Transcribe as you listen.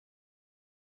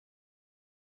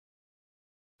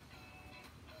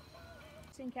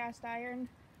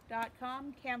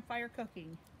racingcastiron.com Campfire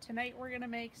Cooking. Tonight we're going to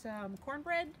make some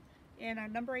cornbread in our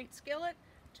number 8 skillet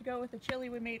to go with the chili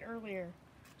we made earlier.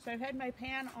 So I've had my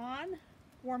pan on,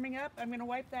 warming up. I'm going to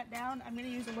wipe that down. I'm going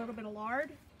to use a little bit of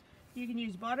lard. You can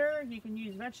use butter, you can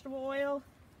use vegetable oil.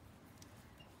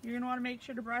 You're going to want to make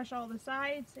sure to brush all the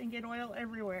sides and get oil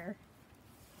everywhere.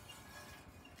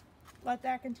 Let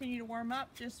that continue to warm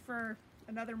up just for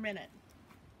another minute.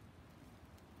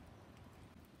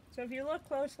 So if you look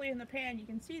closely in the pan, you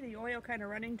can see the oil kind of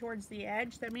running towards the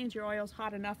edge. That means your oil's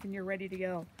hot enough and you're ready to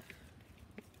go.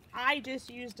 I just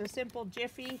used a simple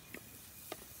Jiffy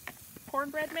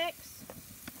cornbread mix.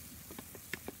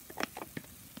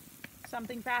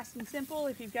 Something fast and simple.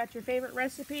 If you've got your favorite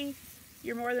recipe,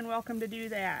 you're more than welcome to do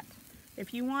that.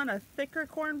 If you want a thicker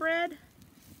cornbread,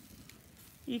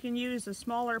 you can use a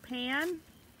smaller pan.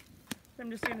 I'm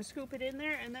just going to scoop it in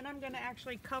there, and then I'm going to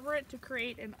actually cover it to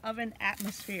create an oven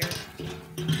atmosphere.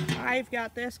 I've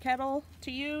got this kettle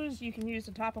to use. You can use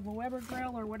the top of a Weber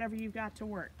grill or whatever you've got to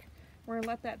work. We're going to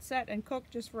let that set and cook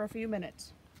just for a few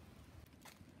minutes.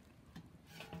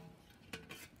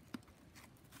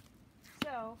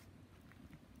 So,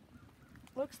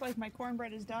 looks like my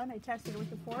cornbread is done. I tested it with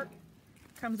the fork.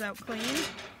 Comes out clean.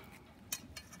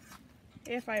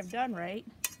 If I've done right,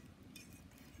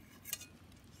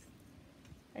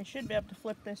 I should be able to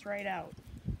flip this right out.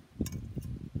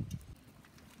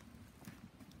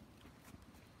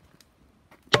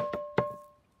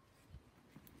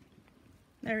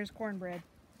 There's cornbread.